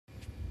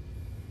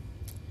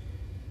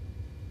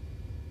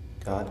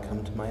God,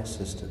 come to my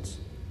assistance.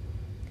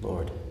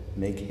 Lord,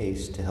 make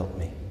haste to help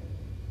me.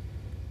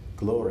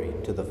 Glory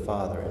to the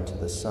Father, and to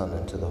the Son,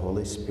 and to the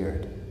Holy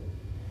Spirit,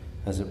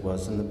 as it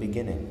was in the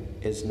beginning,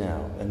 is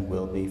now, and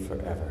will be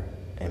forever.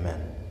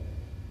 Amen.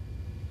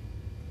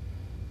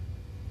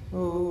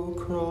 O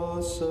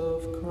cross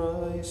of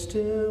Christ,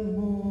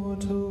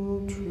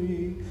 immortal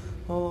tree,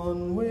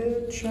 on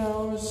which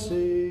our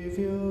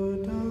Savior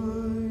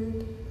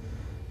died,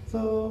 the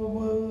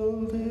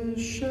world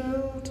is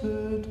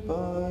sheltered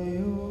by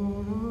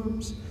your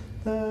arms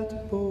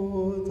that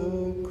bore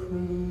the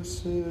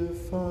crucified.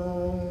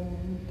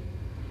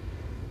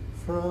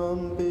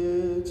 From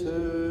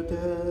bitter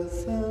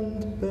death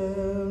and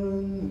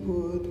barren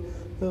wood,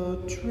 the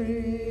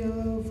tree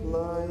of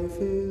life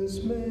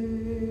is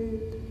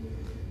made.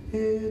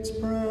 Its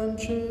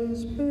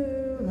branches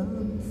bear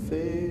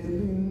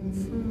unfailing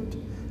fruit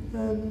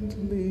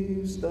and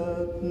leaves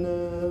that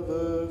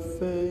never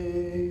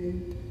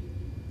fade.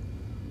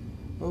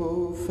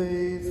 O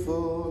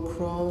faithful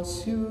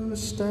cross, you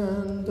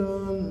stand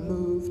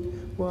unmoved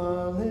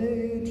while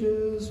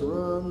ages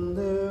run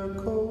their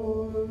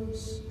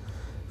course.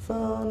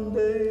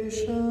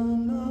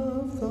 Foundation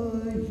of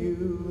the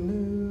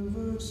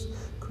universe,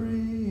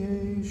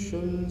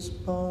 creation's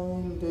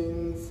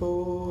binding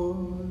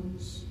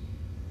force.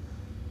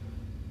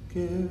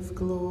 Give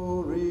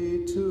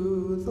glory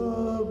to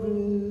the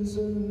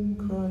risen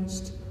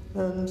Christ,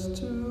 and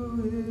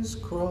to his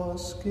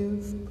cross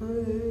give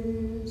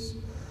praise,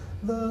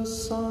 the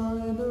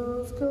sign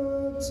of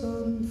God's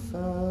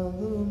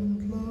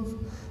unfathomed love,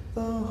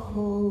 the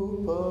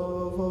hope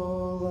of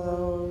all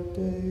our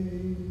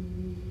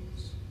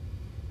days.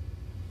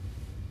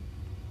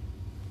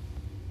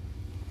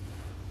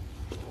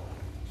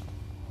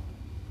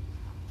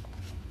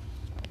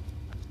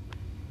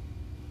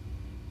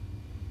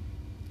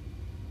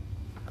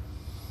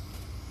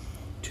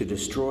 To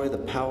destroy the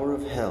power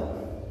of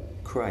hell,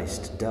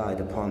 Christ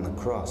died upon the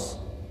cross.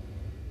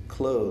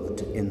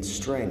 Clothed in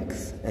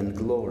strength and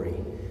glory,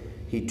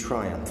 he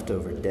triumphed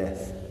over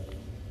death.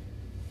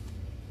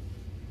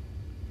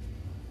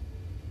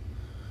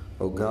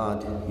 O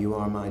God, you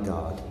are my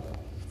God.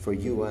 For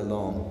you I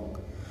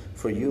long.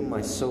 For you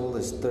my soul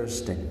is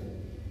thirsting.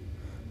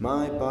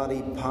 My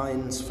body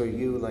pines for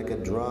you like a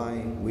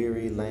dry,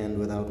 weary land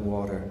without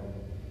water.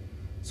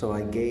 So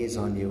I gaze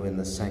on you in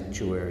the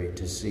sanctuary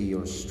to see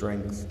your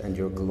strength and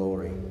your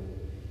glory.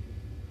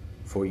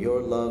 For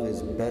your love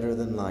is better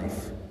than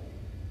life.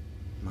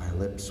 My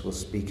lips will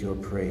speak your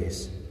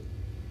praise.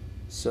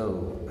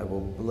 So I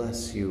will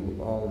bless you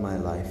all my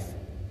life.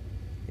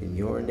 In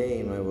your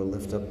name I will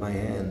lift up my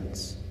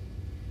hands.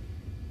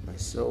 My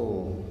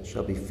soul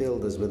shall be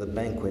filled as with a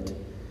banquet.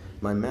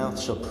 My mouth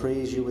shall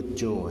praise you with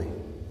joy.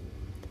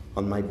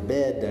 On my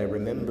bed I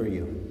remember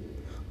you.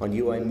 On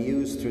you I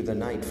muse through the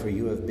night, for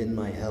you have been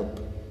my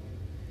help.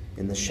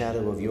 In the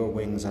shadow of your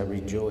wings I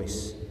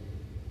rejoice.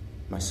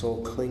 My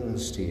soul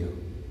clings to you.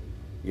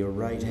 Your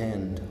right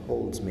hand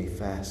holds me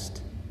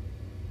fast.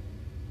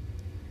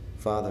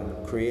 Father,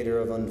 creator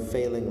of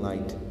unfailing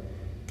light,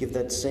 give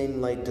that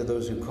same light to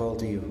those who call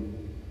to you.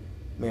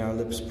 May our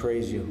lips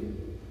praise you,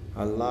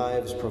 our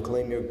lives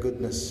proclaim your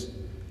goodness,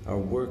 our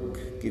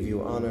work give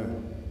you honor,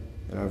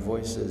 and our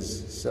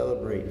voices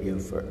celebrate you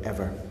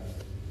forever.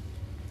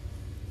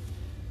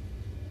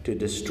 To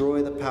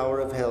destroy the power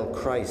of hell,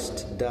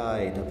 Christ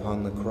died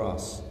upon the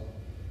cross.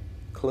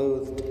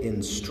 Clothed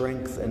in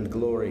strength and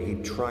glory, he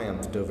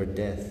triumphed over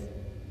death.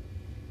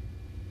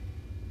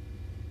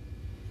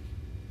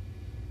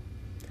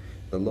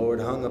 The Lord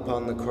hung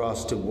upon the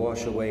cross to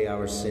wash away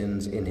our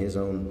sins in his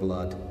own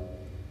blood.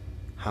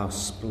 How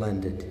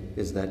splendid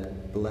is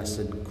that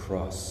blessed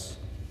cross.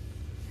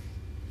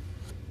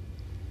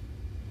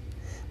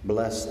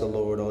 Bless the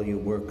Lord, all you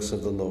works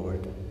of the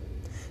Lord.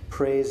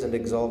 Praise and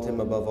exalt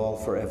him above all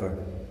forever.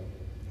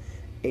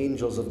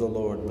 Angels of the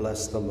Lord,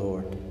 bless the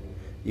Lord.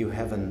 You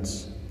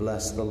heavens,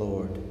 bless the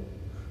Lord.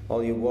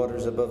 All you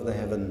waters above the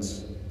heavens,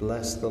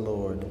 bless the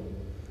Lord.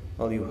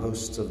 All you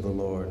hosts of the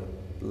Lord,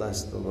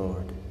 bless the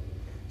Lord.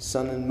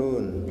 Sun and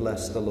moon,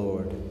 bless the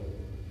Lord.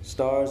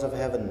 Stars of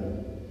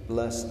heaven,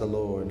 bless the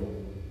Lord.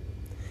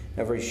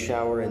 Every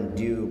shower and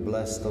dew,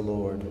 bless the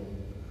Lord.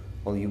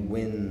 All you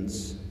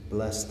winds,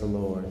 bless the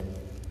Lord.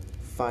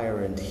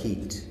 Fire and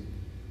heat,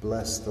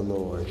 bless the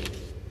Lord.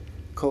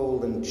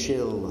 Cold and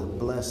chill,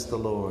 bless the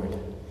Lord.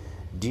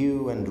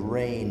 Dew and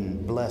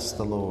rain, bless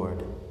the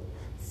Lord.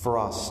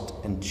 Frost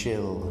and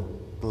chill,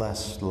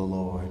 bless the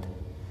Lord.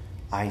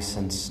 Ice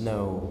and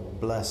snow,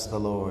 bless the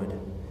Lord.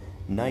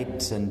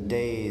 Nights and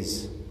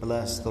days,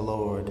 bless the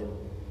Lord.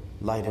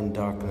 Light and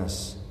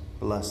darkness,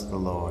 bless the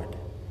Lord.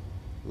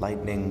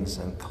 Lightnings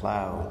and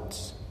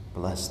clouds,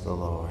 bless the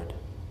Lord.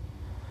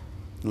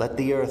 Let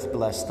the earth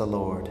bless the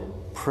Lord.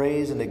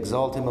 Praise and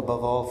exalt him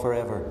above all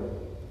forever.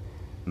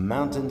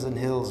 Mountains and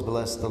hills,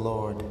 bless the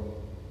Lord.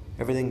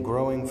 Everything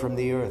growing from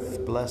the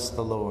earth, bless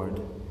the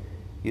Lord.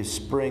 You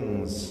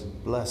springs,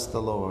 bless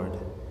the Lord.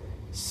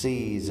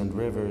 Seas and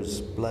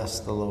rivers, bless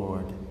the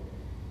Lord.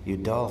 You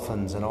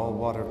dolphins and all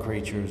water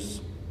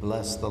creatures,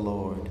 bless the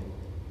Lord.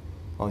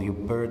 All you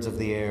birds of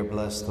the air,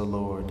 bless the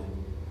Lord.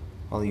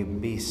 All you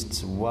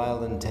beasts,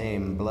 wild and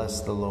tame, bless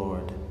the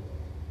Lord.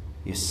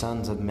 You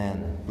sons of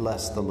men,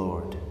 bless the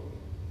Lord.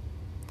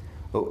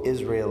 O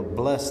Israel,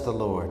 bless the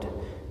Lord.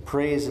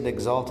 Praise and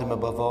exalt him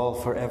above all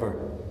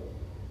forever.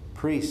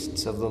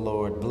 Priests of the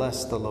Lord,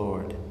 bless the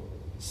Lord.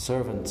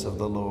 Servants of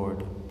the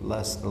Lord,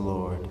 bless the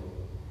Lord.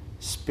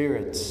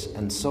 Spirits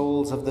and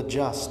souls of the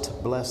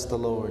just, bless the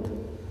Lord.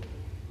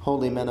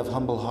 Holy men of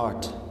humble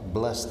heart,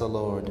 bless the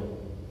Lord.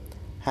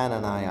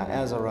 Hananiah,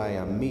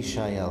 Azariah,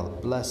 Mishael,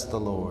 bless the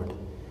Lord.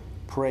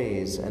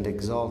 Praise and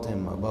exalt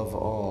him above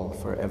all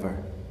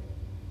forever.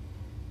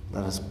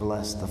 Let us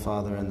bless the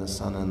Father and the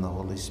Son and the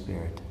Holy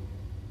Spirit.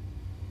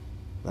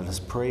 Let us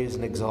praise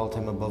and exalt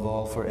him above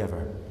all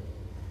forever.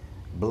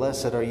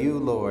 Blessed are you,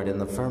 Lord, in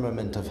the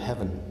firmament of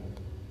heaven,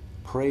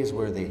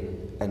 praiseworthy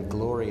and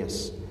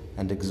glorious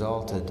and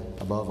exalted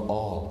above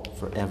all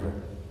forever.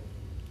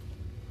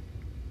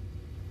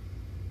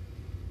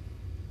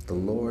 The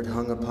Lord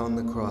hung upon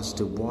the cross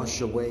to wash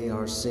away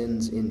our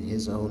sins in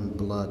his own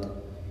blood.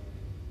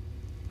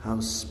 How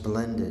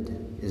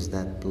splendid is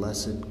that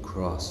blessed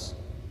cross!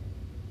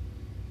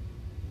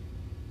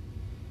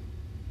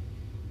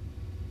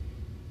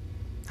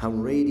 How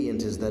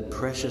radiant is that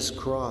precious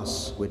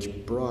cross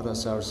which brought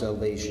us our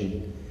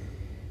salvation.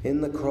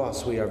 In the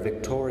cross we are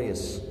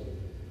victorious.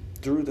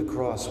 Through the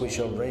cross we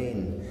shall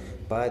reign.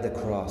 By the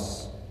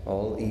cross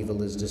all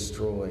evil is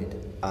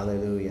destroyed.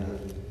 Alleluia.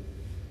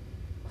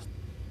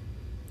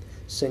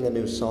 Sing a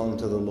new song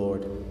to the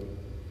Lord,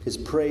 his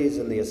praise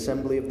in the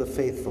assembly of the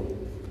faithful.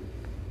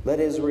 Let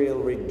Israel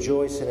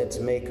rejoice in its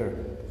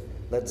Maker.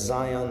 Let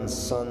Zion's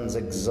sons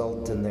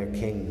exult in their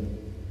King.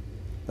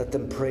 Let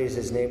them praise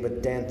his name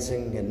with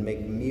dancing and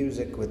make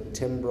music with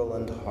timbrel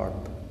and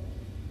harp.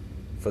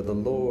 For the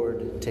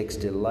Lord takes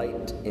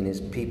delight in his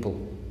people.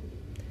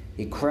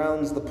 He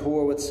crowns the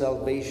poor with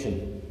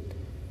salvation.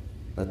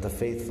 Let the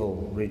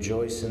faithful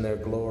rejoice in their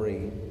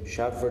glory,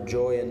 shout for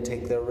joy and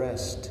take their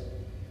rest.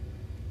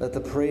 Let the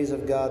praise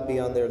of God be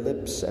on their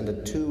lips and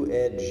a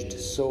two-edged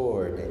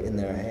sword in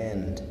their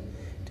hand,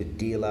 to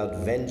deal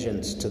out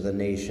vengeance to the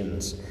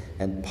nations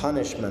and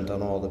punishment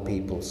on all the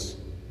peoples,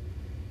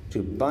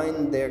 to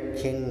bind their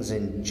kings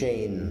in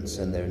chains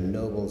and their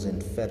nobles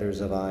in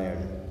fetters of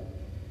iron,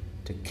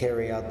 to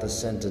carry out the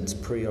sentence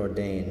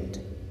preordained.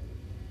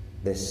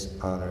 This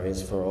honor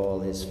is for all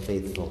his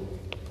faithful.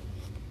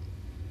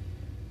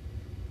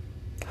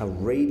 How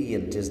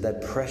radiant is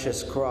that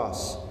precious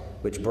cross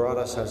which brought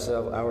us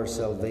our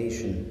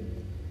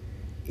salvation.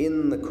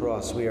 In the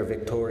cross we are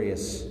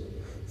victorious.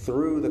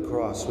 Through the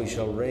cross we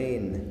shall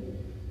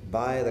reign.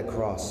 By the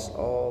cross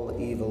all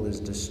evil is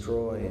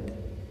destroyed.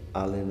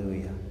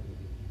 Alleluia.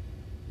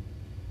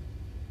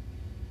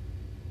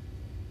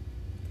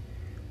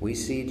 We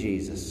see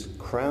Jesus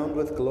crowned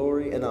with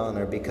glory and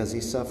honor because he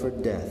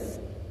suffered death,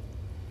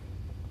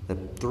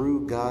 that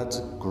through God's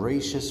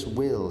gracious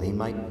will he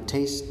might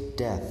taste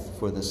death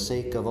for the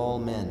sake of all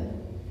men.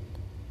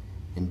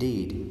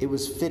 Indeed, it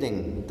was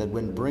fitting that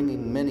when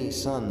bringing many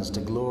sons to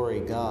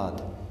glory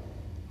God,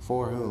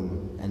 for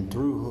whom and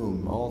through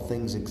whom all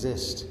things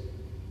exist,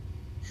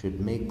 should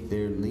make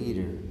their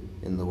leader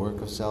in the work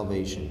of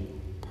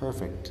salvation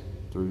perfect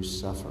through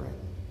suffering.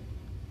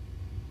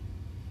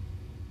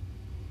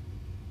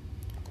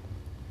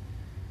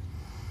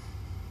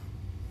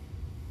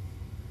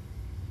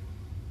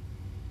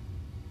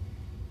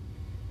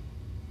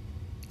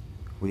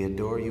 We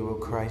adore you, O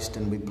Christ,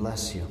 and we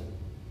bless you.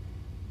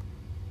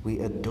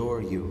 We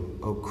adore you,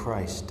 O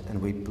Christ, and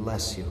we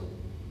bless you.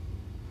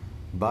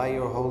 By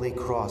your holy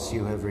cross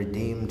you have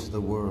redeemed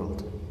the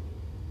world,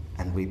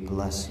 and we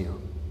bless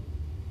you.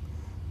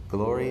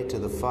 Glory to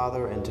the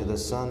Father, and to the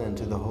Son, and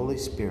to the Holy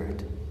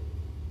Spirit.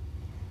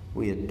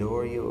 We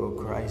adore you, O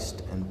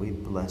Christ, and we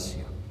bless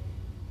you.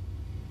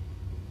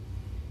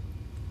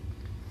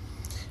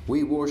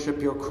 We worship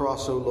your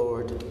cross, O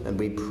Lord, and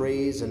we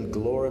praise and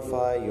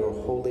glorify your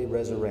holy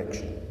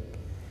resurrection.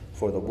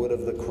 For the wood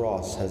of the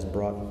cross has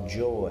brought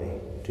joy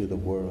to the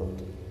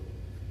world.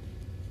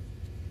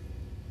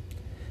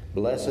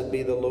 Blessed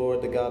be the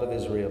Lord, the God of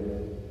Israel.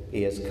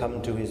 He has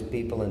come to his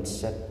people and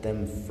set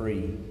them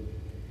free.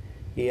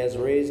 He has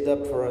raised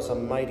up for us a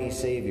mighty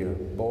Savior,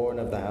 born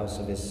of the house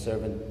of his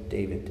servant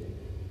David.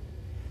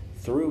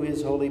 Through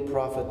his holy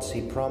prophets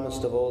he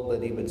promised of old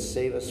that he would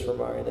save us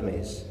from our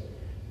enemies,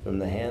 from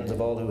the hands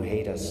of all who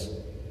hate us.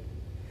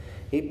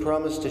 He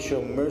promised to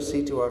show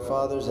mercy to our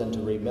fathers and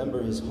to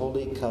remember his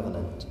holy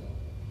covenant.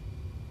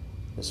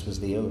 This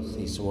was the oath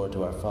he swore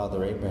to our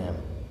father Abraham,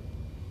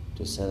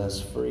 to set us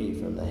free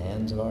from the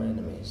hands of our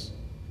enemies,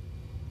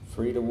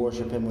 free to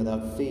worship him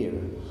without fear,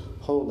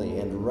 holy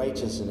and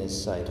righteous in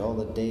his sight all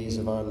the days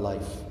of our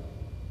life.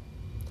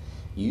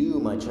 You,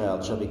 my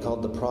child, shall be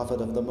called the prophet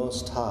of the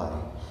Most High,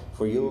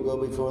 for you will go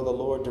before the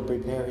Lord to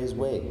prepare his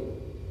way,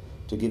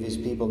 to give his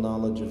people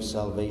knowledge of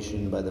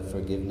salvation by the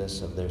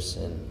forgiveness of their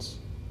sins.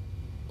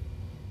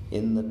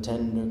 In the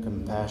tender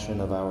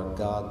compassion of our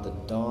God, the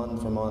dawn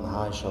from on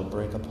high shall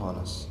break upon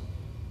us,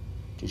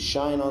 to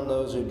shine on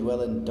those who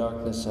dwell in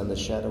darkness and the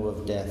shadow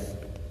of death,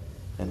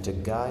 and to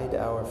guide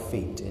our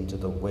feet into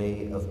the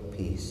way of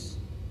peace.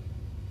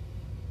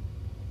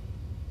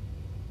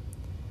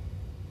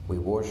 We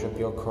worship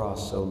your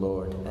cross, O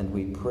Lord, and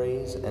we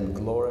praise and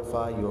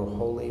glorify your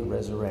holy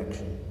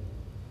resurrection,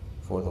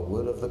 for the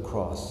wood of the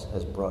cross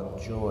has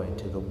brought joy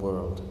to the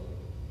world.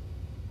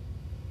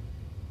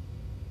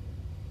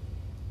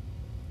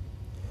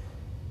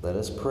 Let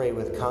us pray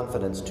with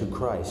confidence to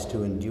Christ,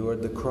 who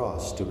endured the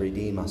cross to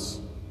redeem us.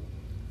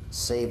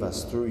 Save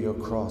us through your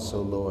cross,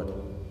 O Lord.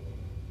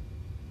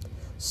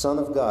 Son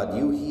of God,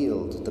 you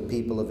healed the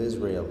people of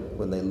Israel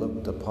when they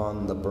looked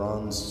upon the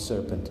bronze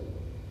serpent.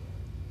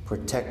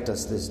 Protect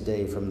us this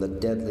day from the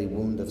deadly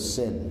wound of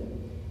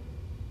sin.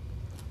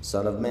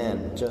 Son of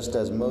man, just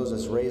as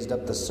Moses raised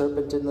up the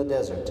serpent in the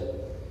desert,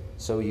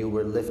 so you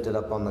were lifted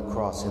up on the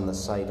cross in the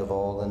sight of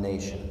all the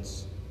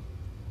nations.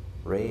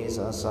 Raise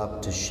us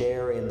up to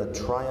share in the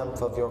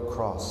triumph of your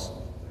cross.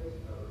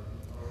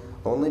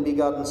 Only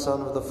begotten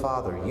Son of the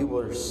Father, you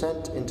were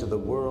sent into the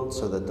world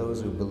so that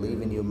those who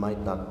believe in you might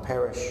not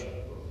perish.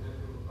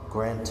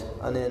 Grant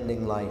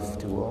unending life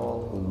to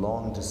all who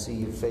long to see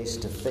you face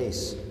to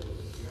face.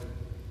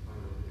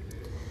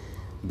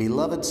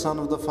 Beloved Son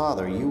of the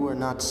Father, you were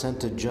not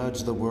sent to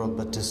judge the world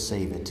but to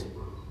save it.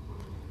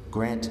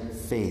 Grant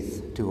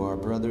faith to our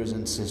brothers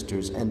and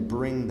sisters and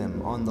bring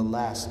them on the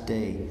last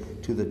day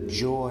to the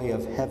joy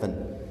of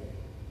heaven.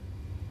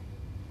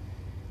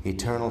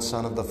 Eternal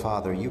Son of the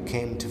Father, you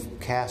came to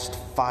cast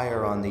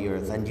fire on the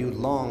earth, and you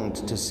longed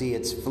to see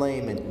its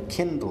flame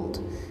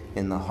enkindled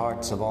in the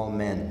hearts of all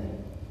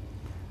men.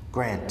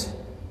 Grant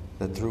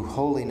that through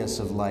holiness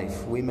of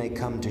life we may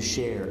come to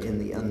share in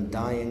the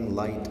undying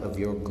light of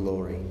your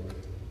glory.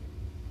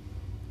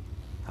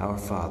 Our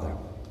Father,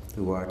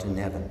 who art in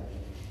heaven,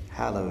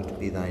 hallowed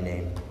be thy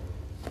name.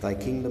 Thy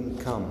kingdom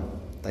come,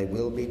 thy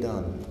will be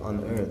done,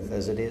 on earth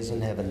as it is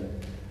in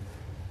heaven.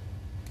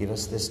 Give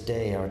us this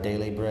day our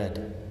daily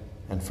bread,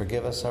 and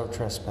forgive us our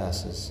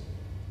trespasses,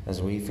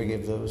 as we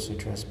forgive those who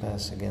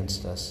trespass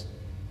against us.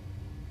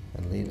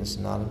 And lead us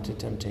not into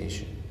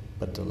temptation,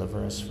 but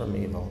deliver us from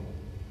evil.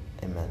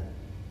 Amen.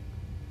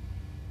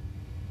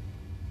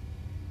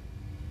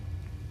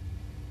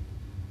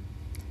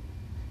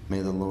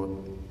 May the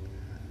Lord,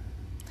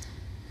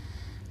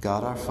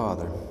 God our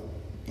Father,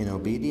 in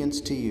obedience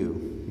to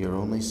you, your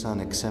only Son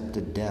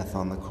accepted death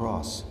on the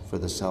cross for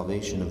the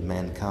salvation of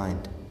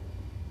mankind.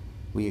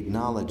 We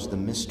acknowledge the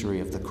mystery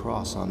of the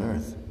cross on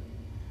earth.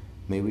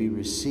 May we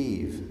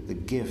receive the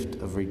gift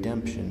of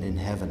redemption in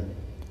heaven.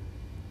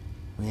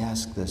 We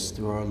ask this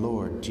through our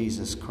Lord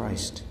Jesus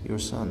Christ, your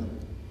Son,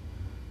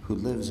 who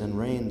lives and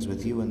reigns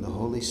with you in the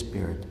Holy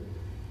Spirit,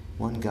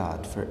 one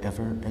God,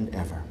 forever and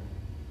ever.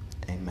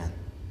 Amen.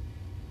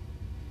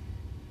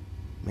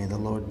 May the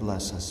Lord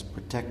bless us,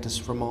 protect us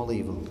from all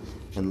evil,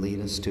 and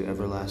lead us to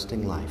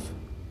everlasting life.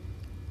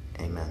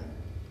 Amen.